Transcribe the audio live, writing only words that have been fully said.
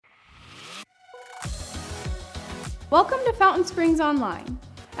Welcome to Fountain Springs Online.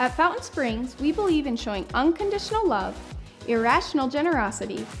 At Fountain Springs, we believe in showing unconditional love, irrational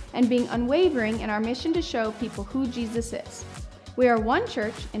generosity, and being unwavering in our mission to show people who Jesus is. We are one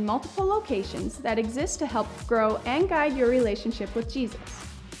church in multiple locations that exist to help grow and guide your relationship with Jesus.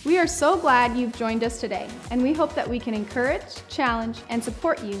 We are so glad you've joined us today, and we hope that we can encourage, challenge, and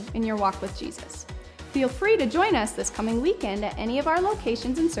support you in your walk with Jesus. Feel free to join us this coming weekend at any of our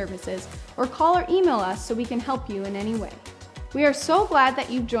locations and services, or call or email us so we can help you in any way. We are so glad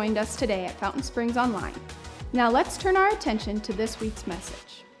that you've joined us today at Fountain Springs Online. Now let's turn our attention to this week's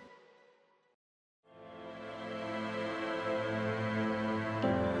message.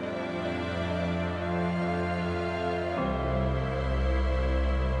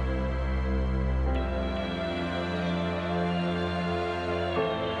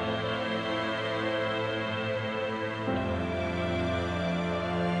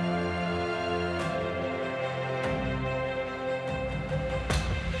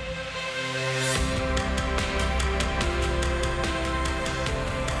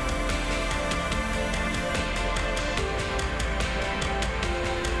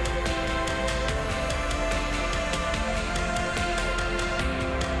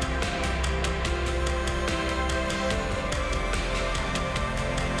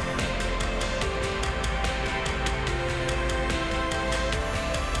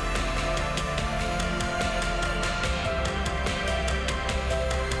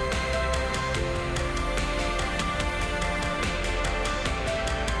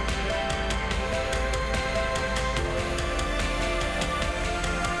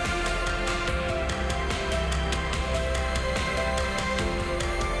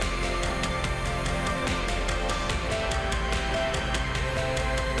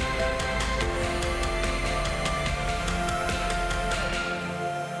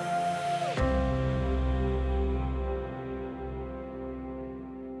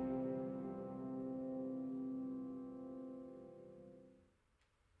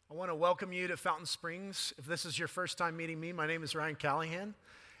 I want to welcome you to Fountain Springs. If this is your first time meeting me, my name is Ryan Callahan,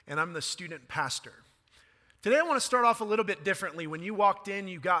 and I'm the student pastor. Today I want to start off a little bit differently. When you walked in,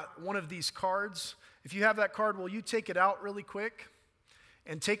 you got one of these cards. If you have that card, will you take it out really quick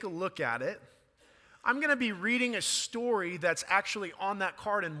and take a look at it? I'm going to be reading a story that's actually on that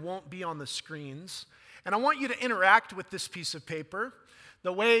card and won't be on the screens. And I want you to interact with this piece of paper.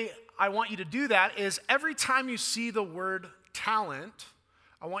 The way I want you to do that is every time you see the word talent,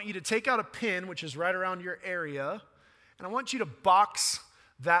 I want you to take out a pin, which is right around your area, and I want you to box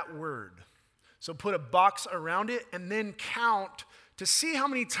that word. So put a box around it and then count to see how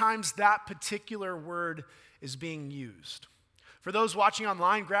many times that particular word is being used. For those watching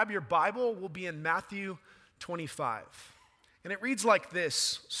online, grab your Bible. We'll be in Matthew 25. And it reads like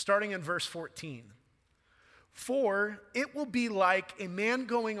this, starting in verse 14. "For it will be like a man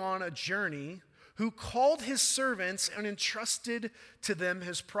going on a journey who called his servants and entrusted to them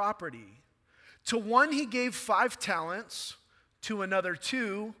his property. To one he gave 5 talents, to another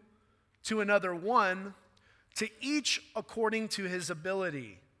 2, to another 1, to each according to his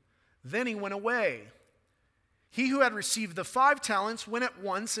ability. Then he went away. He who had received the 5 talents went at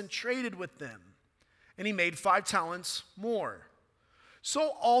once and traded with them, and he made 5 talents more. So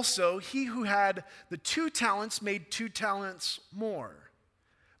also he who had the 2 talents made 2 talents more.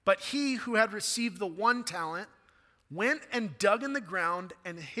 But he who had received the 1 talent went and dug in the ground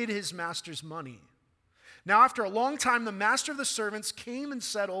and hid his master's money. Now after a long time, the master of the servants came and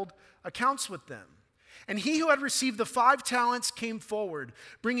settled accounts with them. And he who had received the 5 talents came forward,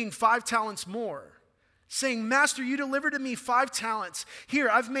 bringing 5 talents more, saying, 'Master, you delivered to me 5 talents. Here,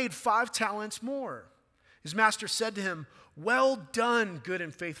 I've made 5 talents more.' His master said to him, 'Well done, good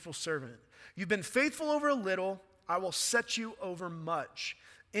and faithful servant. You've been faithful over a little. I will set you over much.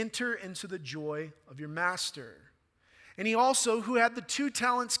 Enter into the joy of your master.' And he also, who had the 2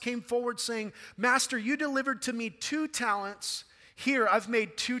 talents, came forward saying, 'Master, you delivered to me 2 talents. Here, I've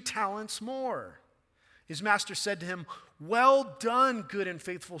made 2 talents more.' His master said to him, 'Well done, good and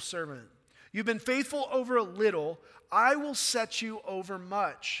faithful servant. You've been faithful over a little. I will set you over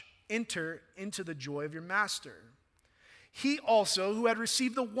much. Enter into the joy of your master.' He also, who had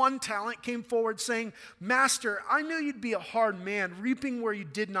received the 1 talent, came forward saying, 'Master, I knew you'd be a hard man, reaping where you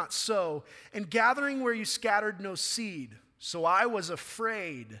did not sow, and gathering where you scattered no seed. So I was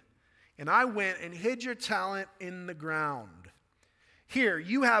afraid, and I went and hid your talent in the ground. Here,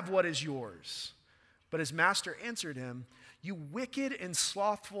 you have what is yours.' But his master answered him, 'You wicked and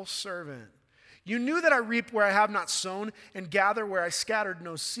slothful servant. You knew that I reap where I have not sown, and gather where I scattered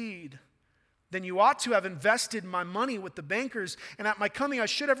no seed. Then you ought to have invested my money with the bankers, and at my coming I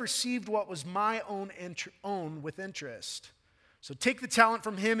should have received what was my own with interest. So take the talent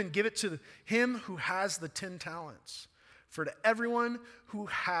from him and give it to him who has the 10 talents. For to everyone who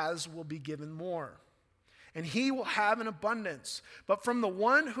has will be given more, and he will have an abundance. But from the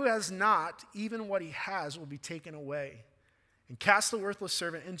one who has not, even what he has will be taken away. And cast the worthless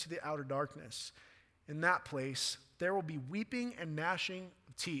servant into the outer darkness. In that place there will be weeping and gnashing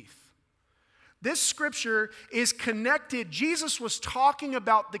of teeth. This scripture is connected. Jesus was talking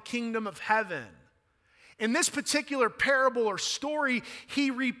about the kingdom of heaven. In this particular parable or story,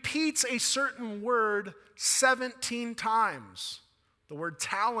 he repeats a certain word 17 times. The word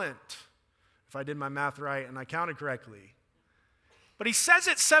talent, if I did my math right and I counted correctly. But he says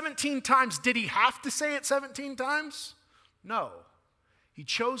it 17 times. Did he have to say it 17 times? No. He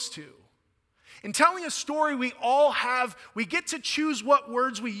chose to. In telling a story, we get to choose what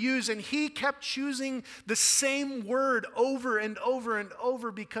words we use, and he kept choosing the same word over and over and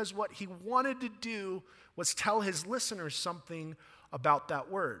over because what he wanted to do was tell his listeners something about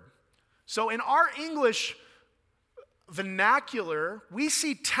that word. So in our English vernacular, we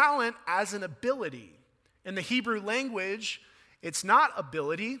see talent as an ability. In the Hebrew language, it's not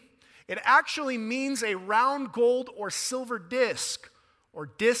ability. It actually means a round gold or silver disc, or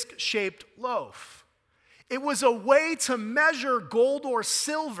disc-shaped loaf. It was a way to measure gold or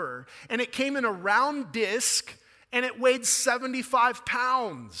silver, and it came in a round disc, and it weighed 75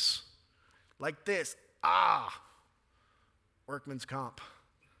 pounds. Like this. Workman's comp.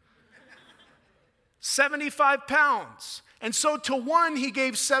 75 pounds. And so to one, he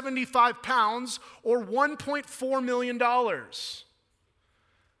gave 75 pounds, or $1.4 million.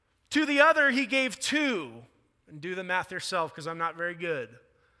 To the other, he gave 2. And do the math yourself because I'm not very good.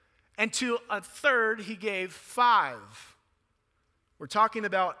 And to a third, he gave 5. We're talking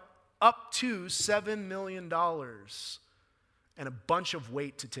about up to $7 million and a bunch of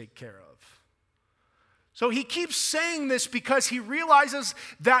weight to take care of. So he keeps saying this because he realizes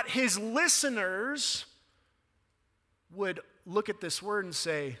that his listeners would look at this word and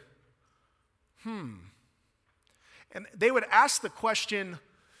say, And they would ask the question,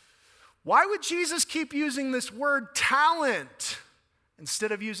 why would Jesus keep using this word talent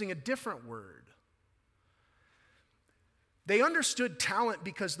instead of using a different word? They understood talent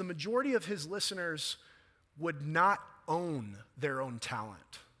because the majority of his listeners would not own their own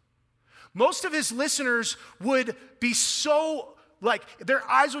talent. Most of his listeners would be their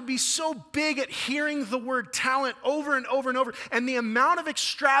eyes would be so big at hearing the word talent over and over and over, and the amount of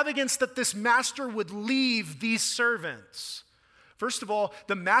extravagance that this master would leave these servants. First of all,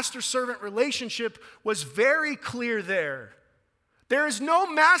 the master-servant relationship was very clear there. There is no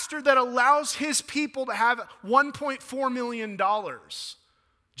master that allows his people to have $1.4 million.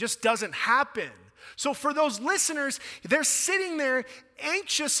 Just doesn't happen. So for those listeners, they're sitting there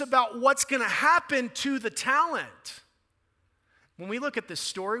anxious about what's going to happen to the talent. When we look at this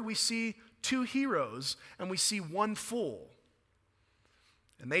story, we see 2 heroes and we see 1 fool.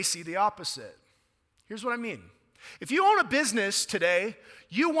 And they see the opposite. Here's what I mean. If you own a business today,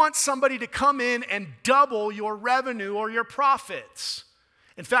 you want somebody to come in and double your revenue or your profits.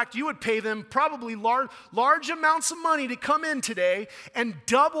 In fact, you would pay them probably large amounts of money to come in today and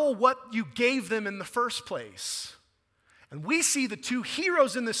double what you gave them in the first place. And we see the 2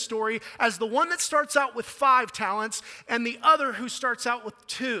 heroes in this story as the one that starts out with 5 talents and the other who starts out with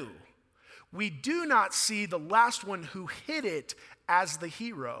 2. We do not see the last one who hid it as the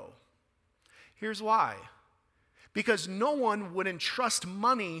hero. Here's why. Because no one would entrust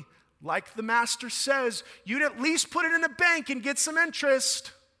money like the master says. You'd at least put it in a bank and get some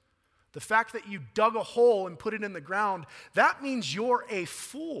interest. The fact that you dug a hole and put it in the ground, that means you're a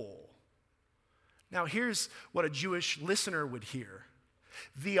fool. Now here's what a Jewish listener would hear.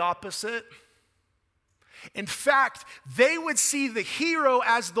 The opposite. In fact, they would see the hero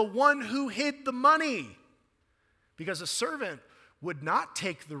as the one who hid the money. Because a servant would not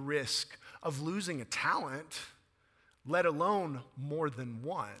take the risk of losing a talent, let alone more than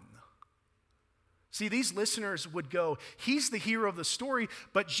 1. See, these listeners would go, he's the hero of the story,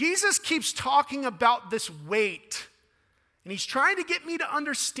 but Jesus keeps talking about this weight, and he's trying to get me to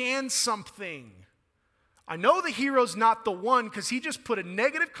understand something. I know the hero's not the one because he just put a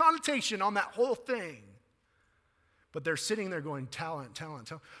negative connotation on that whole thing. But they're sitting there going, talent, talent,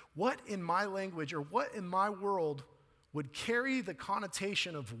 talent. What in my language or what in my world would carry the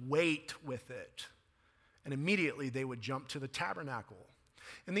connotation of weight with it? And immediately they would jump to the tabernacle.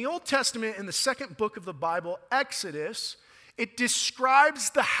 In the Old Testament, in the 2nd book of the Bible, Exodus, it describes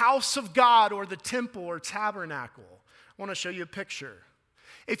the house of God or the temple or tabernacle. I want to show you a picture.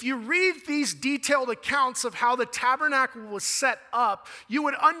 If you read these detailed accounts of how the tabernacle was set up, you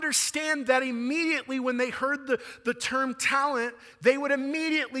would understand that immediately when they heard the term talent, they would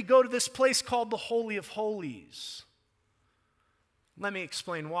immediately go to this place called the Holy of Holies. Let me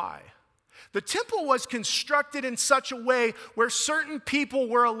explain why. The temple was constructed in such a way where certain people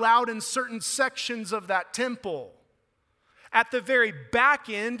were allowed in certain sections of that temple. At the very back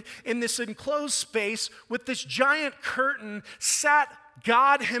end, in this enclosed space with this giant curtain, sat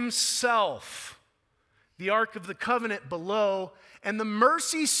God himself, the Ark of the Covenant below, and the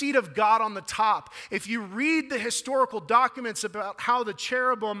mercy seat of God on the top. If you read the historical documents about how the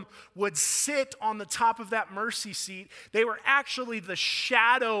cherubim would sit on the top of that mercy seat, they were actually the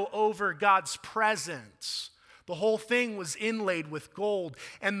shadow over God's presence. The whole thing was inlaid with gold,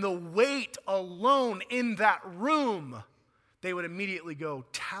 and the weight alone in that room, they would immediately go,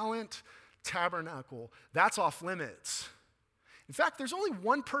 talent, tabernacle, that's off limits. In fact, there's only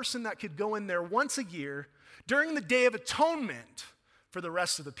one person that could go in there once a year during the Day of Atonement for the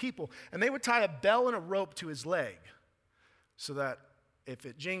rest of the people. And they would tie a bell and a rope to his leg so that if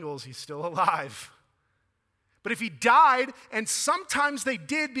it jingles, he's still alive. But if he died, and sometimes they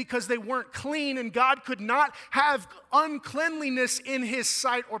did because they weren't clean and God could not have uncleanliness in his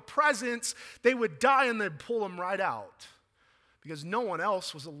sight or presence, they would die and they'd pull him right out because no one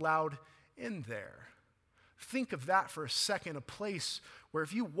else was allowed in there. Think of that for a second, a place where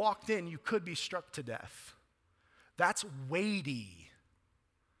if you walked in, you could be struck to death. That's weighty.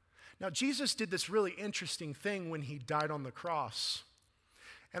 Now, Jesus did this really interesting thing when he died on the cross.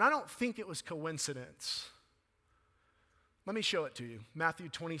 And I don't think it was coincidence. Let me show it to you. Matthew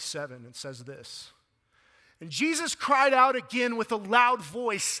 27, it says this. And Jesus cried out again with a loud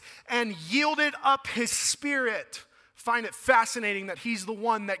voice and yielded up his spirit. Find it fascinating that he's the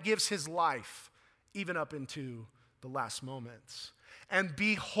one that gives his life, even up into the last moments. And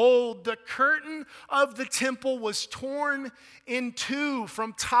behold, the curtain of the temple was torn in two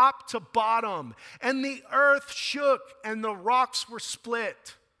from top to bottom, and the earth shook and the rocks were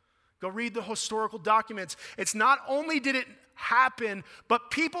split. Go read the historical documents. It's not only did it happen, but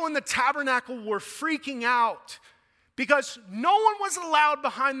people in the tabernacle were freaking out because no one was allowed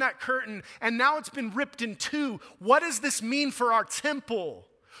behind that curtain, and now it's been ripped in two. What does this mean for our temple?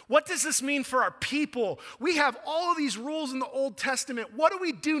 What does this mean for our people? We have all of these rules in the Old Testament. What do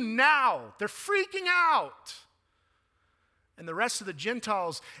we do now? They're freaking out. And the rest of the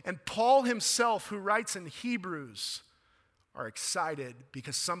Gentiles and Paul himself, who writes in Hebrews, are excited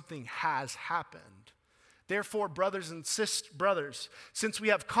because something has happened. Therefore, brothers and brothers, since we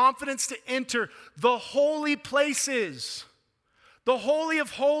have confidence to enter the holy places, the Holy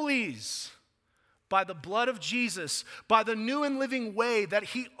of Holies, by the blood of Jesus, by the new and living way that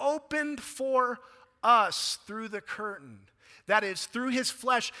he opened for us through the curtain, that is, through his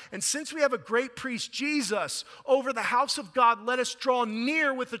flesh. And since we have a great priest, Jesus, over the house of God, let us draw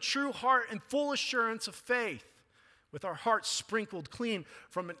near with a true heart and full assurance of faith, with our hearts sprinkled clean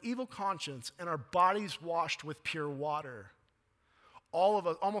from an evil conscience and our bodies washed with pure water. All of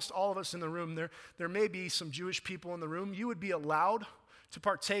us, almost all of us in the room, there may be some Jewish people in the room, you would be allowed to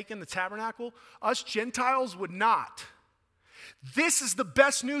partake in the tabernacle. Us Gentiles would not. This is the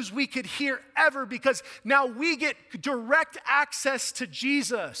best news we could hear ever because now we get direct access to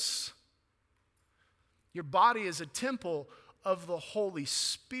Jesus. Your body is a temple of the Holy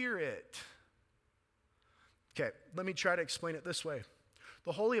Spirit. Okay, let me try to explain it this way.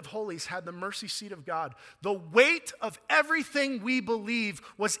 The Holy of Holies had the mercy seat of God. The weight of everything we believe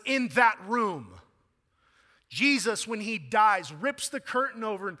was in that room. Jesus, when he dies, rips the curtain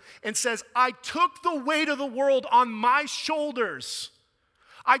over and says, I took the weight of the world on my shoulders.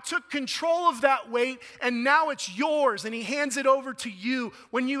 I took control of that weight, and now it's yours. And he hands it over to you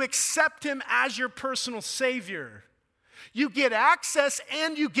when you accept him as your personal Savior. You get access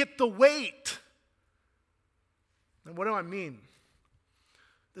and you get the weight. And what do I mean?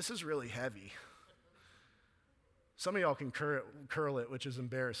 This is really heavy. Some of y'all can curl it, which is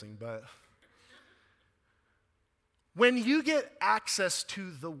embarrassing, but when you get access to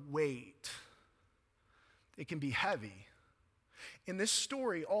the weight, it can be heavy. In this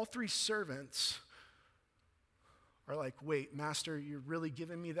story, all three servants are like, wait, Master, you're really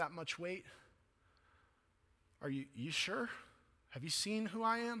giving me that much weight? Are you sure? Have you seen who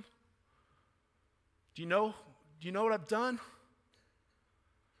I am? Do you know what I've done?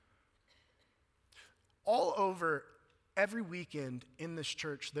 All over every weekend in this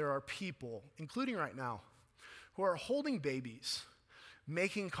church, there are people, including right now, who are holding babies,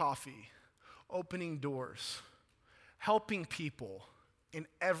 making coffee, opening doors, helping people in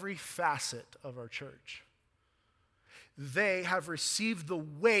every facet of our church. they have received the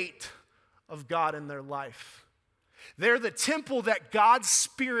weight of God in their life. They're the temple that God's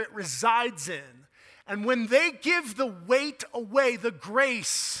Spirit resides in. And when they give the weight away, the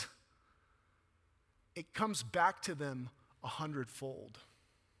grace, it comes back to them 100-fold.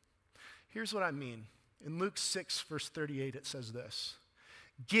 Here's what I mean. In Luke 6, verse 38, it says this: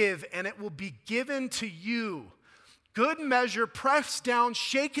 "Give, and it will be given to you. Good measure, pressed down,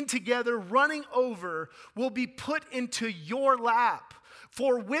 shaken together, running over, will be put into your lap.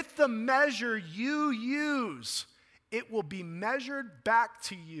 For with the measure you use, it will be measured back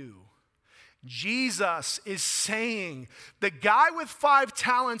to you." Jesus is saying the guy with 5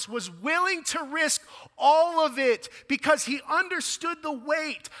 talents was willing to risk all of it because he understood the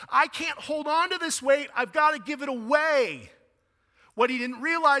weight. I can't hold on to this weight. I've got to give it away. What he didn't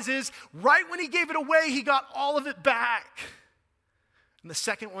realize is right when he gave it away, he got all of it back. And the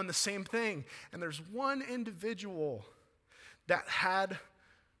second one, the same thing. And there's one individual that had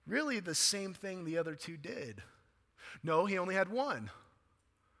really the same thing the other 2 did. No, he only had one.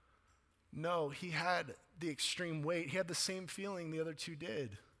 No, he had the extreme weight. He had the same feeling the other 2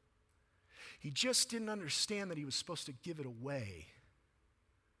 did. He just didn't understand that he was supposed to give it away.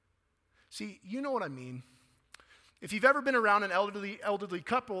 See, you know what I mean. If you've ever been around an elderly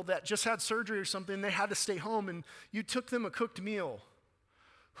couple that just had surgery or something, they had to stay home, and you took them a cooked meal,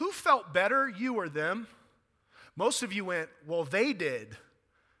 who felt better, you or them? Most of you went, well, they did.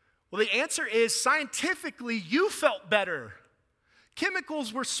 Well, the answer is scientifically, you felt better.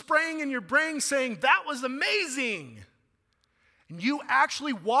 Chemicals were spraying in your brain saying, that was amazing. And you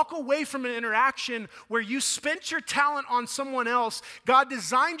actually walk away from an interaction where you spent your talent on someone else. God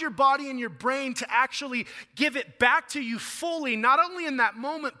designed your body and your brain to actually give it back to you fully, not only in that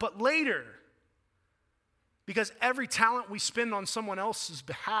moment, but later. Because every talent we spend on someone else's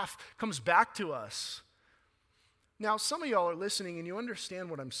behalf comes back to us. Now, some of y'all are listening and you understand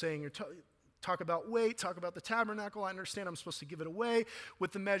what I'm saying. Talk about weight, talk about the tabernacle. I understand I'm supposed to give it away.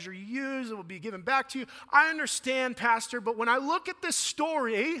 With the measure you use, it will be given back to you. I understand, Pastor, but when I look at this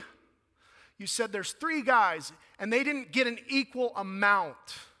story, you said there's 3 guys and they didn't get an equal amount.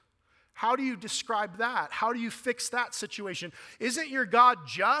 How do you describe that? How do you fix that situation? Isn't your God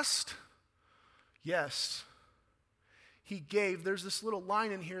just? Yes. He gave. There's this little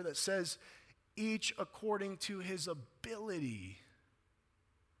line in here that says, each according to his ability.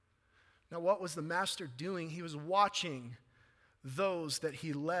 Now, what was the master doing? He was watching those that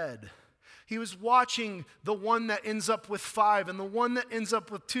he led. He was watching the one that ends up with 5 and the one that ends up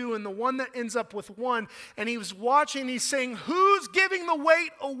with 2 and the one that ends up with 1. And he was watching, he's saying, who's giving the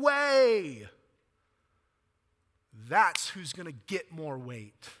weight away? That's who's going to get more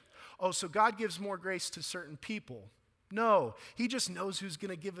weight. Oh, so God gives more grace to certain people. No, he just knows who's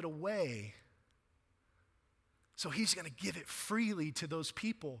going to give it away. So he's going to give it freely to those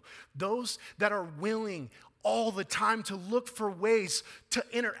people, those that are willing all the time to look for ways to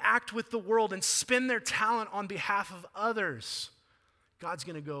interact with the world and spend their talent on behalf of others. God's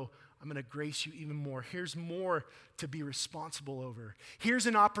going to go, I'm going to grace you even more. Here's more to be responsible over. Here's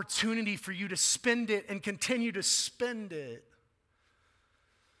an opportunity for you to spend it and continue to spend it.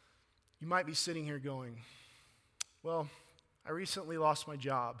 You might be sitting here going, well, I recently lost my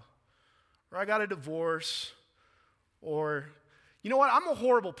job, or I got a divorce, or, you know what, I'm a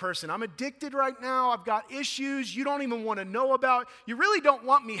horrible person. I'm addicted right now. I've got issues you don't even want to know about. You really don't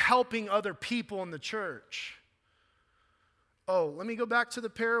want me helping other people in the church. Oh, let me go back to the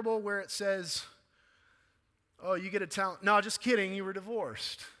parable where it says, oh, you get a talent. No, just kidding. You were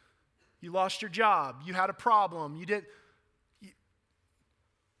divorced. You lost your job. You had a problem.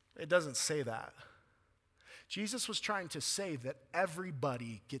 It doesn't say that. Jesus was trying to say that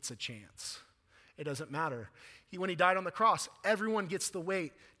everybody gets a chance. It doesn't matter. When he died on the cross, everyone gets the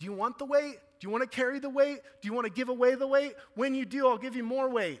weight. Do you want the weight? Do you want to carry the weight? Do you want to give away the weight? When you do, I'll give you more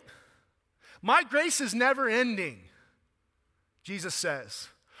weight. My grace is never ending, Jesus says.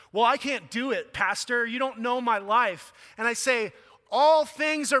 Well, I can't do it, Pastor. You don't know my life. And I say, all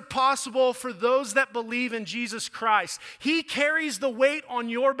things are possible for those that believe in Jesus Christ. He carries the weight on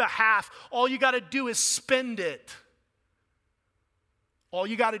your behalf. All you got to do is spend it. All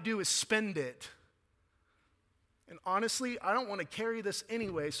you got to do is spend it. And honestly, I don't want to carry this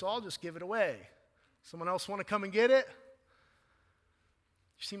anyway, so I'll just give it away. Someone else want to come and get it?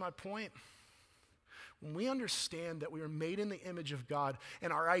 You see my point? When we understand that we are made in the image of God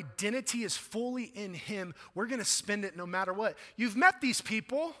and our identity is fully in Him, we're going to spend it no matter what. You've met these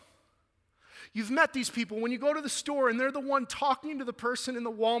people. You've met these people when you go to the store and they're the one talking to the person in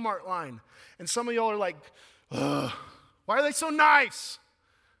the Walmart line. And some of y'all are like, ugh, why are they so nice?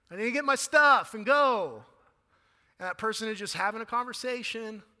 I need to get my stuff and go. and that person is just having a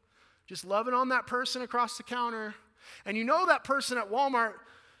conversation, just loving on that person across the counter, and you know that person at Walmart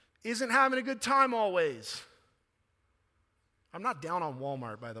isn't having a good time always. I'm not down on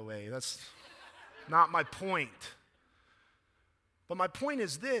Walmart, by the way. That's not my point. But my point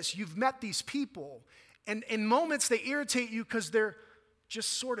is this: you've met these people, and in moments they irritate you because they're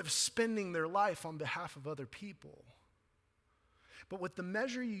just sort of spending their life on behalf of other people. But with the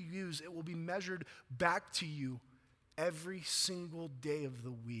measure you use, it will be measured back to you every single day of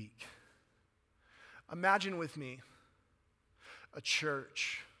the week. Imagine with me a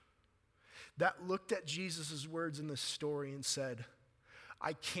church that looked at Jesus' words in this story and said,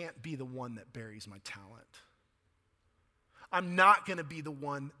 I can't be the one that buries my talent. I'm not going to be the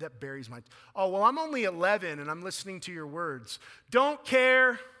one that buries my... Oh, well, I'm only 11 and I'm listening to your words. Don't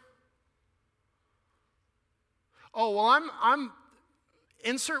care. Oh, well, I'm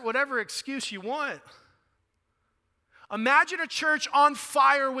insert whatever excuse you want. Imagine a church on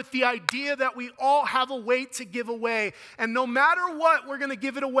fire with the idea that we all have a weight to give away, and no matter what, we're going to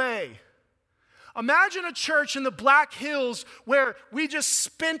give it away. Imagine a church in the Black Hills where we just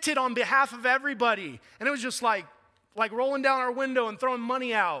spent it on behalf of everybody, and it was just like rolling down our window and throwing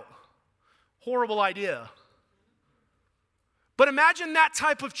money out. Horrible idea. But imagine that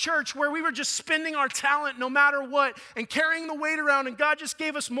type of church where we were just spending our talent no matter what and carrying the weight around, and God just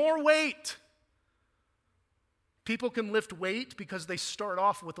gave us more weight. People can lift weight because they start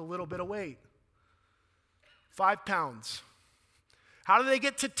off with a little bit of weight. 5 pounds. How do they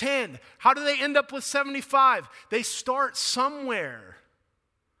get to 10? How do they end up with 75? They start somewhere.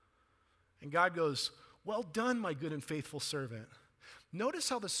 And God goes, well done, my good and faithful servant. Notice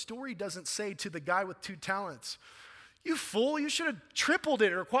how the story doesn't say to the guy with 2 talents, you fool, you should have tripled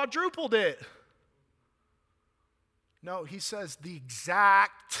it or quadrupled it. No, he says the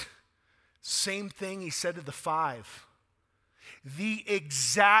exact same thing he said to the 5. The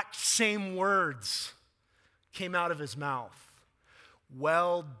exact same words came out of his mouth.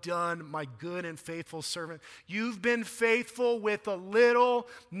 Well done, my good and faithful servant. You've been faithful with a little,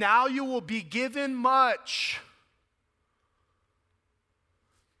 now you will be given much.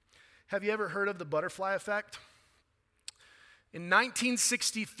 Have you ever heard of the butterfly effect? In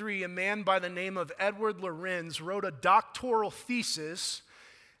 1963, a man by the name of Edward Lorenz wrote a doctoral thesis,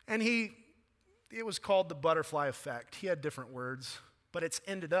 and it was called the butterfly effect. He had different words, but it's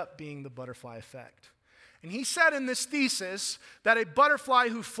ended up being the butterfly effect. And he said in this thesis that a butterfly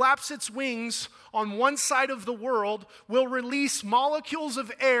who flaps its wings on one side of the world will release molecules of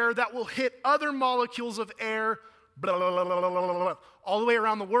air that will hit other molecules of air blah, blah, blah, blah, blah, blah, all the way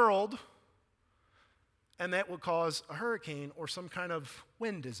around the world, and that will cause a hurricane or some kind of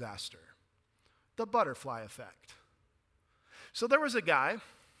wind disaster. The butterfly effect. So there was a guy,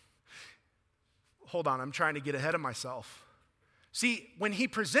 hold on, I'm trying to get ahead of myself. See, when he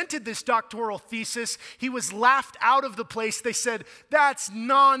presented this doctoral thesis, he was laughed out of the place. They said, that's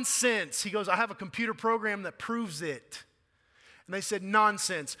nonsense. He goes, I have a computer program that proves it. And they said,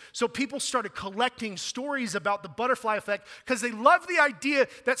 nonsense. So people started collecting stories about the butterfly effect because they loved the idea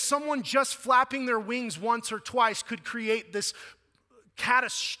that someone just flapping their wings once or twice could create this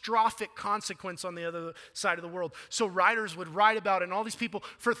catastrophic consequence on the other side of the world. So writers would write about it, and all these people,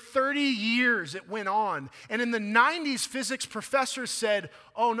 for 30 years it went on. And in the 90s, physics professors said,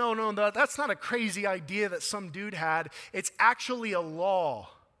 oh, no, that's not a crazy idea that some dude had. It's actually a law.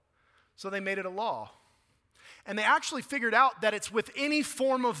 So they made it a law. And they actually figured out that it's with any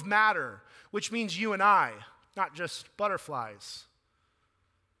form of matter, which means you and I, not just butterflies.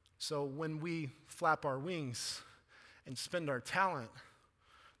 So when we flap our wings and spend our talent,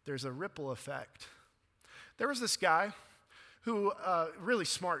 there's a ripple effect. There was this guy who, really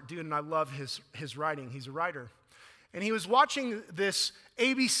smart dude, and I love his writing. He's a writer. And he was watching this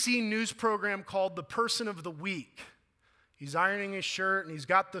ABC news program called The Person of the Week. He's ironing his shirt, and he's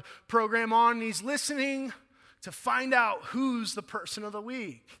got the program on, and he's listening to find out who's the person of the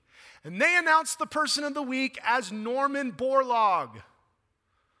week. And they announced the person of the week as Norman Borlaug.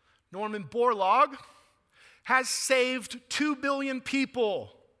 Norman Borlaug has saved 2 billion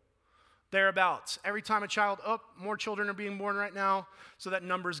people, thereabouts. Every time a child, more children are being born right now, so that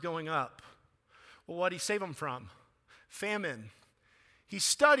number's going up. Well, what did he save them from? Famine. He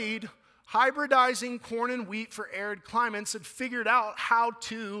studied hybridizing corn and wheat for arid climates and figured out how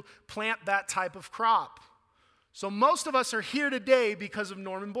to plant that type of crop. So most of us are here today because of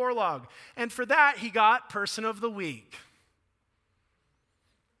Norman Borlaug. And for that, he got Person of the Week.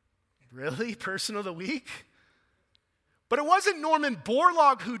 Really? Person of the Week? But it wasn't Norman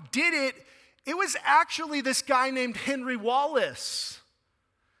Borlaug who did it. It was actually this guy named Henry Wallace.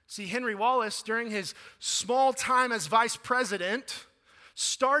 See, Henry Wallace, during his small time as vice president,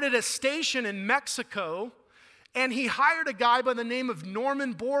 started a station in Mexico, and he hired a guy by the name of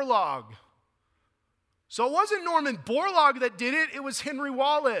Norman Borlaug. So it wasn't Norman Borlaug that did it, it was Henry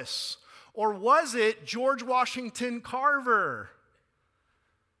Wallace. Or was it George Washington Carver?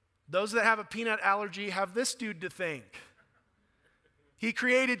 Those that have a peanut allergy have this dude to thank. He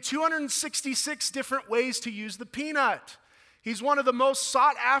created 266 different ways to use the peanut. He's one of the most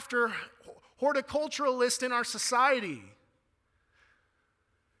sought after horticulturalists in our society.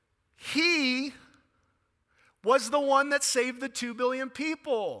 He was the one that saved the 2 billion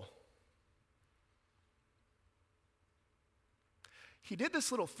people. He did this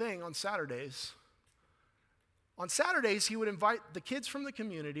little thing on Saturdays. On Saturdays, he would invite the kids from the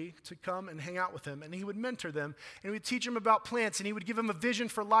community to come and hang out with him, and he would mentor them, and he would teach them about plants, and he would give them a vision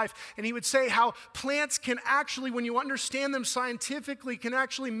for life, and he would say how plants can actually, when you understand them scientifically, can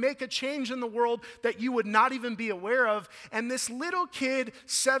actually make a change in the world that you would not even be aware of. And this little kid,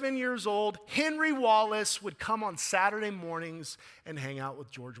 7 years old, Henry Wallace, would come on Saturday mornings and hang out with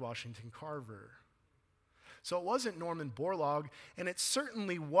George Washington Carver. So it wasn't Norman Borlaug, and it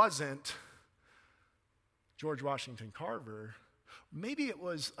certainly wasn't George Washington Carver. Maybe it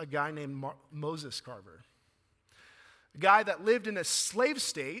was a guy named Moses Carver, a guy that lived in a slave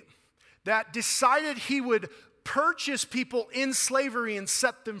state that decided he would purchase people in slavery and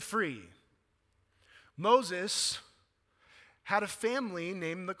set them free. Moses had a family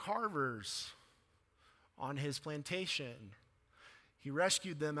named the Carvers on his plantation. He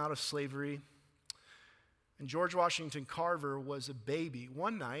rescued them out of slavery, and George Washington Carver was a baby.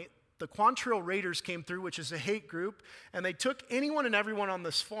 One night, the Quantrill Raiders came through, which is a hate group, and they took anyone and everyone on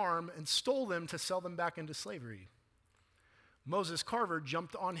this farm and stole them to sell them back into slavery. Moses Carver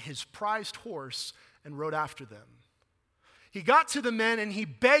jumped on his prized horse and rode after them. He got to the men and he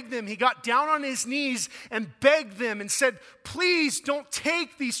begged them. He got down on his knees and begged them and said, please don't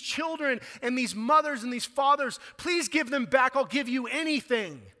take these children and these mothers and these fathers. Please give them back. I'll give you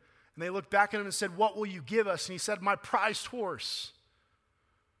anything. And they looked back at him and said, what will you give us? And he said, my prized horse.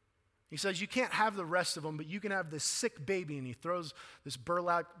 He says, you can't have the rest of them, but you can have this sick baby. And he throws this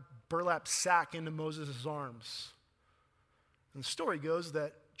burlap sack into Moses' arms. And the story goes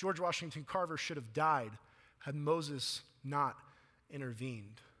that George Washington Carver should have died had Moses not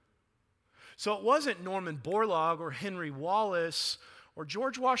intervened. So it wasn't Norman Borlaug or Henry Wallace or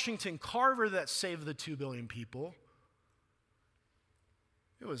George Washington Carver that saved the 2 billion people.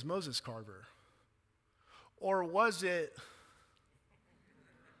 It was Moses Carver. Or was it...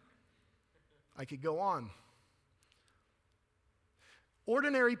 I could go on.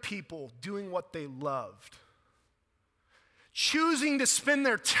 Ordinary people doing what they loved, choosing to spend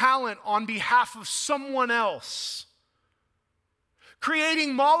their talent on behalf of someone else,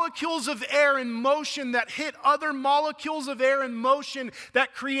 creating molecules of air in motion that hit other molecules of air in motion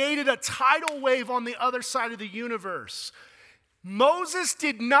that created a tidal wave on the other side of the universe. Moses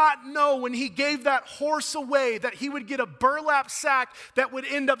did not know when he gave that horse away that he would get a burlap sack that would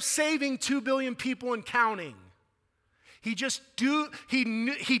end up saving 2 billion people and counting. He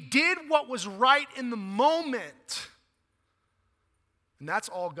did what was right in the moment. And that's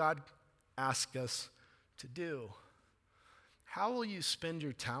all God asks us to do. How will you spend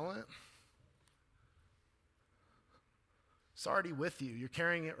your talent? It's already with you. You're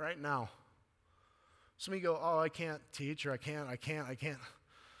carrying it right now. Some of you go, oh, I can't teach, or I can't.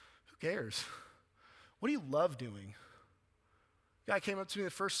 Who cares? What do you love doing? A guy came up to me in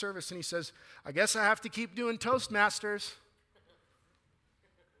the first service and he says, I guess I have to keep doing Toastmasters.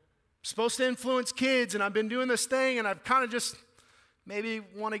 I'm supposed to influence kids, and I've been doing this thing, and I've kind of just maybe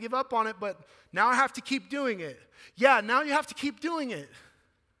want to give up on it, but now I have to keep doing it. Yeah, now you have to keep doing it.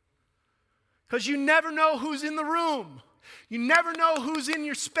 Because you never know who's in the room. You never know who's in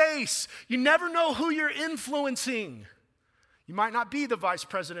your space. You never know who you're influencing. You might not be the vice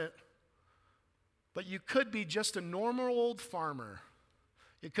president, but you could be just a normal old farmer.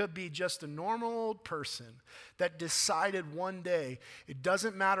 It could be just a normal old person that decided one day, it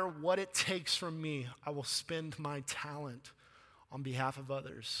doesn't matter what it takes from me, I will spend my talent on behalf of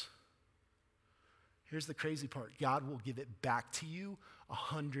others. Here's the crazy part. God will give it back to you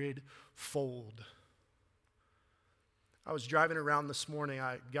 100-fold. I was driving around this morning.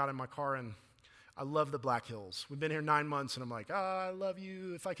 I got in my car, and I love the Black Hills. We've been here 9 months, and I'm like, I love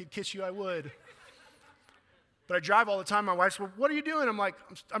you. If I could kiss you, I would. But I drive all the time. My wife's, well, what are you doing? I'm like,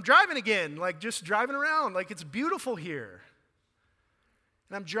 I'm driving again, like just driving around. Like, it's beautiful here.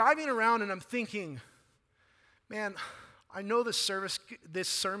 And I'm driving around, and I'm thinking, man, I know this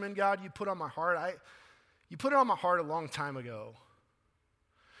sermon, God, you put on my heart. You put it on my heart a long time ago.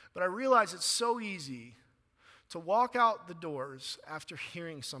 But I realize it's so easy to walk out the doors after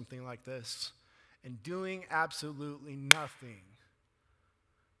hearing something like this and doing absolutely nothing.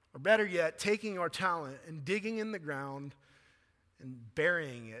 Or better yet, taking our talent and digging in the ground and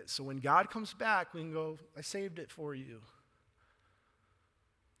burying it. So when God comes back, we can go, I saved it for you.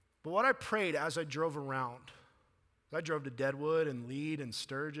 But what I prayed as I drove around, I drove to Deadwood and Lead and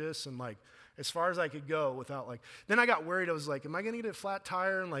Sturgis and as far as I could go without then I got worried. I was like, am I going to get a flat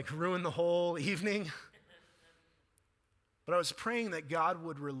tire and ruin the whole evening? But I was praying that God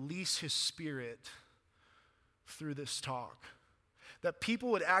would release his Spirit through this talk. That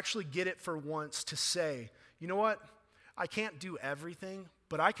people would actually get it for once to say, you know what? I can't do everything,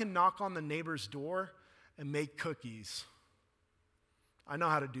 but I can knock on the neighbor's door and make cookies. I know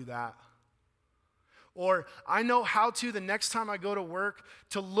how to do that. Or I know how to, the next time I go to work,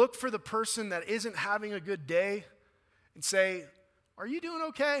 to look for the person that isn't having a good day and say, are you doing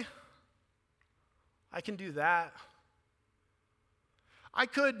okay? I can do that. I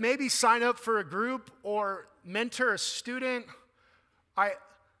could maybe sign up for a group or mentor a student.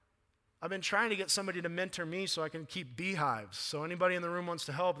 I've been trying to get somebody to mentor me so I can keep beehives. So anybody in the room wants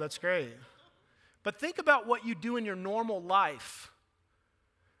to help, that's great. But think about what you do in your normal life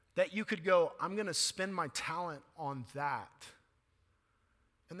that you could go, I'm going to spend my talent on that.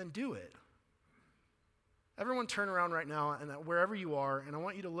 And then do it. Everyone turn around right now and wherever you are, and I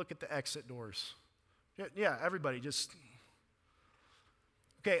want you to look at the exit doors. Yeah, everybody just...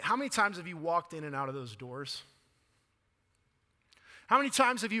 Okay, how many times have you walked in and out of those doors? How many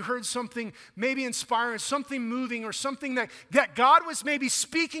times have you heard something maybe inspiring, something moving, or something that God was maybe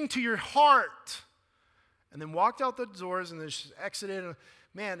speaking to your heart, and then walked out the doors and just exited?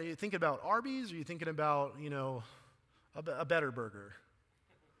 Man, are you thinking about Arby's, or are you thinking about, a better burger?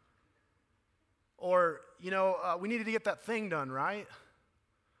 Or, we needed to get that thing done, right?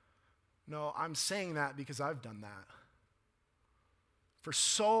 No, I'm saying that because I've done that. For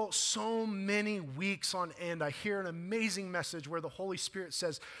so many weeks on end, I hear an amazing message where the Holy Spirit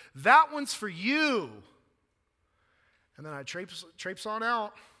says, that one's for you. And then I traipse on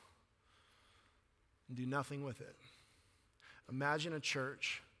out and do nothing with it. Imagine a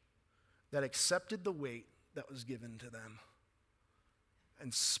church that accepted the weight that was given to them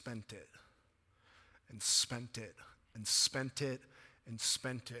and spent it, and spent it, and spent it, and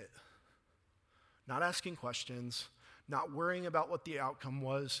spent it. Not asking questions, not worrying about what the outcome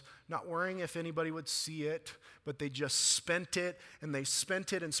was, not worrying if anybody would see it, but they just spent it, and they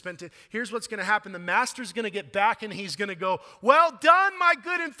spent it and spent it. Here's what's going to happen. The master's going to get back, and he's going to go, well done, my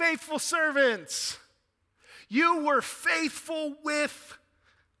good and faithful servants. You were faithful with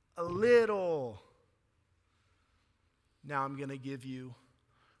a little. Now I'm going to give you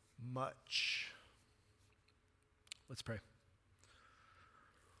much. Let's pray.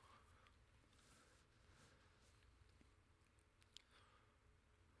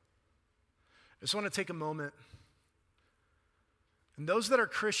 I just want to take a moment. And those that are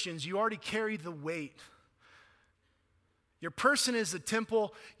Christians, you already carry the weight. Your person is the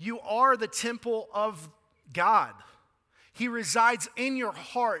temple. You are the temple of God. He resides in your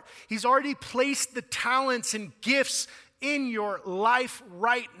heart. He's already placed the talents and gifts in your life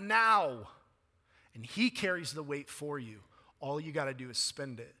right now. And he carries the weight for you. All you got to do is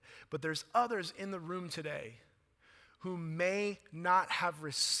spend it. But there's others in the room today who may not have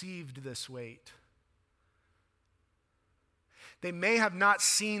received this weight. They may have not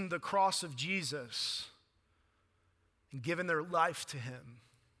seen the cross of Jesus and given their life to him.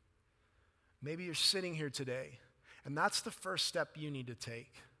 Maybe you're sitting here today, and that's the first step you need to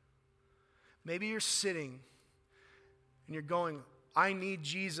take. Maybe you're sitting and you're going, I need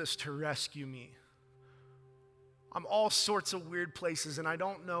Jesus to rescue me. I'm all sorts of weird places and I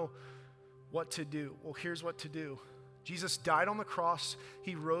don't know what to do. Well, here's what to do. Jesus died on the cross.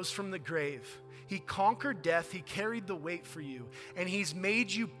 He rose from the grave. He conquered death. He carried the weight for you. And he's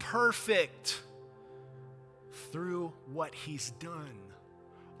made you perfect through what he's done.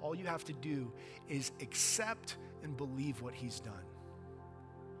 All you have to do is accept and believe what he's done.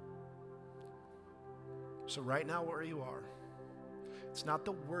 So right now where you are, it's not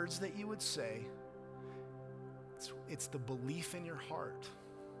the words that you would say. It's the belief in your heart.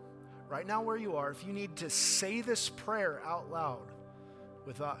 Right now where you are, if you need to say this prayer out loud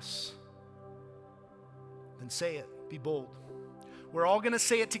with us, then say it. Be bold. We're all going to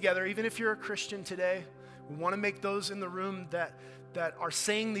say it together, even if you're a Christian today. We want to make those in the room that are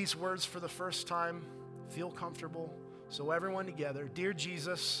saying these words for the first time feel comfortable. So everyone together. Dear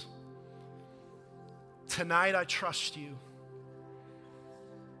Jesus, tonight I trust you.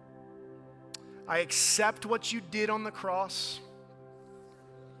 I accept what you did on the cross.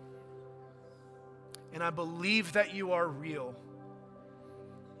 and I believe that you are real.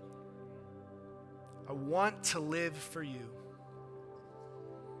 I want to live for you.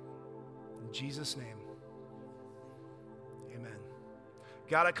 In Jesus' name, amen.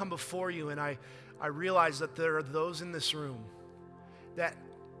 God, I come before you and I realize that there are those in this room that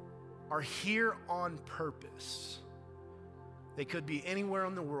are here on purpose. They could be anywhere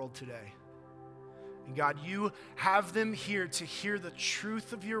in the world today. And God, you have them here to hear the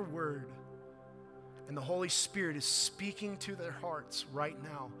truth of your word. And the Holy Spirit is speaking to their hearts right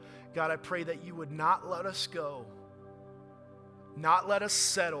now. God, I pray that you would not let us go, not let us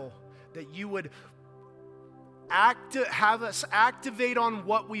settle, that you would have us activate on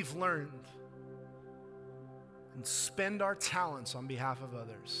what we've learned and spend our talents on behalf of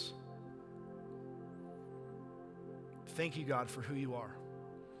others. Thank you, God, for who you are.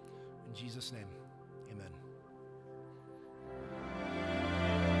 In Jesus' name, amen.